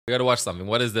We gotta watch something.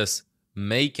 What is this?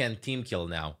 Mei can team kill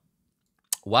now.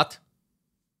 What?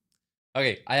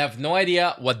 Okay, I have no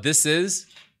idea what this is.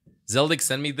 Zeldik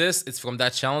sent me this. It's from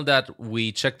that channel that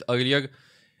we checked earlier.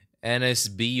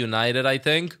 NSB United, I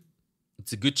think.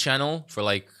 It's a good channel for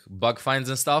like bug finds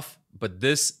and stuff. But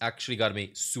this actually got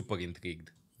me super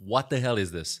intrigued. What the hell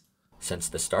is this? Since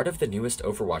the start of the newest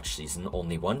Overwatch season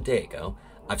only one day ago,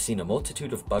 I've seen a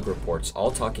multitude of bug reports all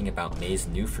talking about Mei's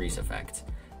new freeze effect.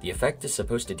 The effect is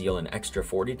supposed to deal an extra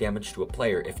 40 damage to a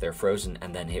player if they're frozen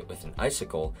and then hit with an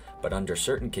icicle, but under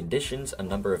certain conditions a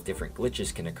number of different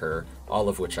glitches can occur, all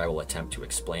of which I will attempt to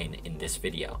explain in this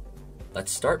video.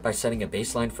 Let's start by setting a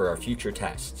baseline for our future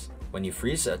tests. When you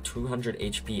freeze a 200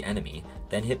 HP enemy,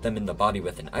 then hit them in the body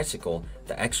with an icicle,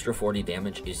 the extra 40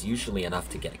 damage is usually enough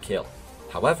to get a kill.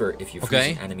 However, if you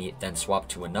freeze an enemy, then swap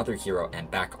to another hero and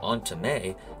back onto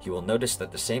Mei, you will notice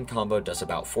that the same combo does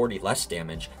about 40 less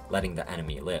damage, letting the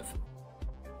enemy live.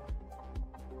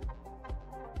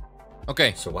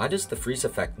 Okay. So why does the freeze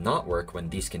effect not work when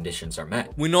these conditions are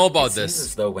met? We know about this. It seems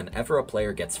as though whenever a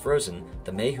player gets frozen,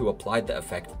 the Mei who applied the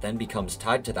effect then becomes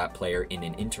tied to that player in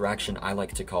an interaction I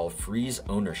like to call freeze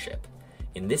ownership.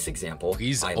 In this example,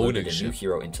 I loaded a new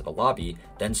hero into the lobby,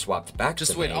 then swapped back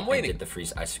to Mei and did the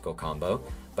freeze icicle combo,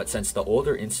 but since the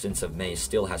older instance of Mei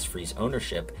still has freeze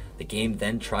ownership, the game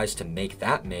then tries to make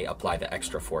that Mei apply the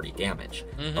extra 40 damage.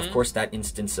 Of course, that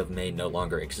instance of Mei no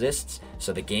longer exists,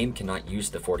 so the game cannot use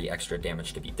the 40 extra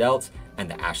damage to be dealt, and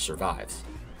the Ashe survives.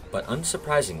 But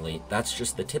unsurprisingly, that's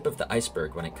just the tip of the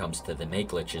iceberg when it comes to the Mei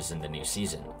glitches in the new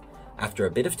season. After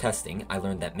a bit of testing, I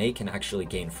learned that Mei can actually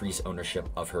gain freeze ownership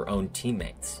of her own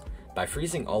teammates. By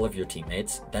freezing all of your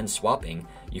teammates, then swapping,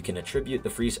 you can attribute the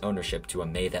freeze ownership to a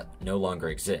Mei that no longer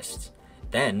exists.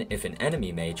 Then, if an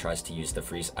enemy Mei tries to use the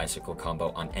freeze icicle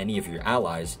combo on any of your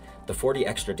allies, the 40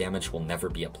 extra damage will never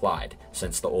be applied,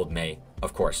 since the old Mei,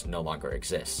 of course, no longer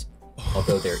exists.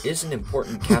 Although there is an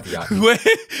important caveat. Wait,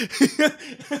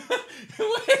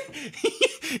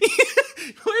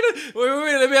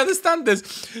 let me understand this.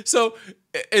 So,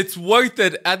 it's worth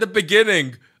it at the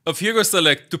beginning of Hero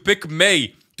Select to pick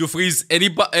Mei to freeze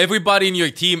everybody in your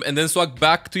team and then swap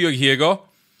back to your hero.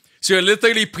 So you're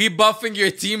literally pre-buffing your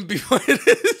team before it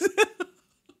is.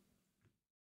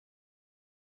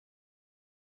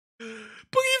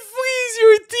 Pre-freeze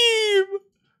your team!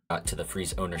 To the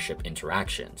freeze ownership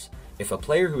interactions. If a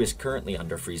player who is currently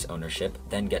under freeze ownership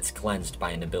then gets cleansed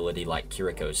by an ability like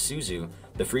Kiriko's Suzu,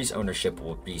 the freeze ownership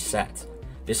will reset.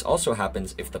 This also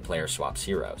happens if the player swaps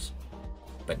heroes.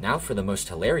 But now for the most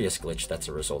hilarious glitch that's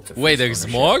a result of freeze there's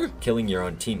ownership, more? Killing your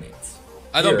own teammates.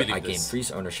 I don't Here, believe I gain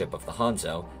freeze ownership of the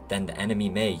Hanzo, then the enemy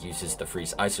Mei uses the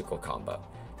freeze icicle combo.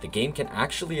 The game can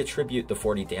actually attribute the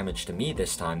 40 damage to me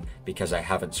this time because I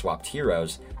haven't swapped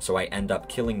heroes, so I end up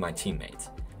killing my teammates.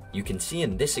 You can see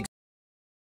in this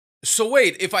So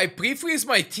wait, if I pre-freeze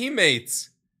my teammates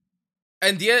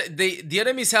and the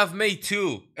enemies have Mei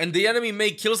too, and the enemy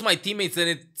Mei kills my teammates, then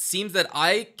it seems that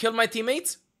I kill my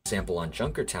teammates? Example on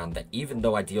Junkertown that even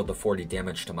though I deal the 40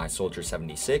 damage to my Soldier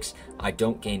 76, I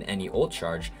don't gain any ult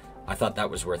charge. I thought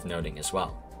that was worth noting as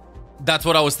well. That's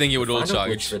what I was thinking with ult charge. The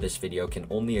final glitch charge. for this video can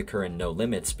only occur in No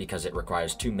Limits because it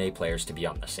requires 2 Mei players to be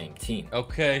on the same team.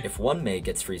 Okay. If one Mei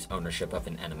gets freeze ownership of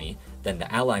an enemy, then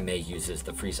the ally Mei uses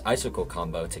the freeze icicle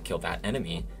combo to kill that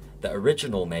enemy. The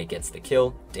original Mei gets the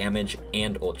kill, damage,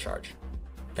 and ult charge.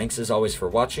 Thanks as always for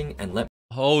watching, and let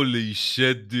Holy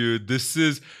shit, dude. This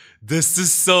is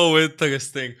so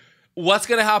interesting. What's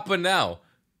gonna happen now?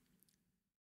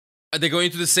 Are they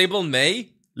going to disable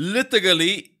Mei?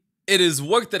 Literally, it is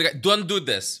worth it. Don't do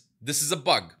this. This is a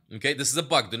bug, okay? This is a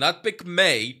bug. Do not pick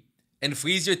Mei and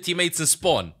freeze your teammates and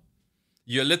spawn.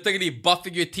 You're literally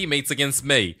buffing your teammates against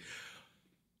Mei.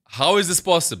 How is this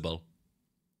possible?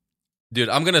 Dude,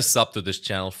 I'm gonna sub to this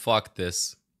channel. Fuck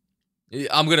this.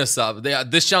 I'm gonna sub.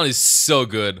 This channel is so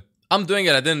good. I'm doing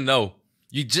it. I didn't know.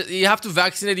 You have to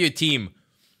vaccinate your team.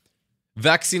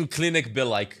 Vaccine clinic bill,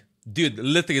 like, dude,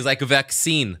 literally is like a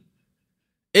vaccine.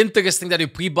 Interesting that you're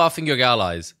pre-buffing your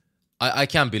allies. I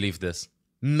can't believe this.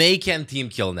 Mei can team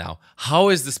kill now. How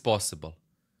is this possible?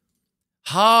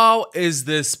 How is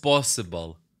this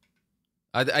possible?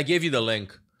 I gave you the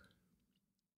link.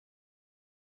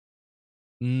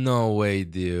 No way,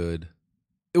 dude.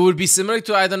 It would be similar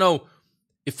to, I don't know,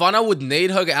 if Ana would nade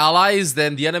her allies,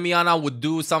 then the enemy Ana would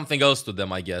do something else to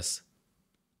them, I guess.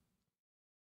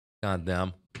 God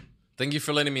damn. Thank you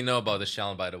for letting me know about this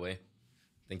channel, by the way.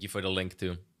 Thank you for the link,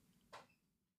 too.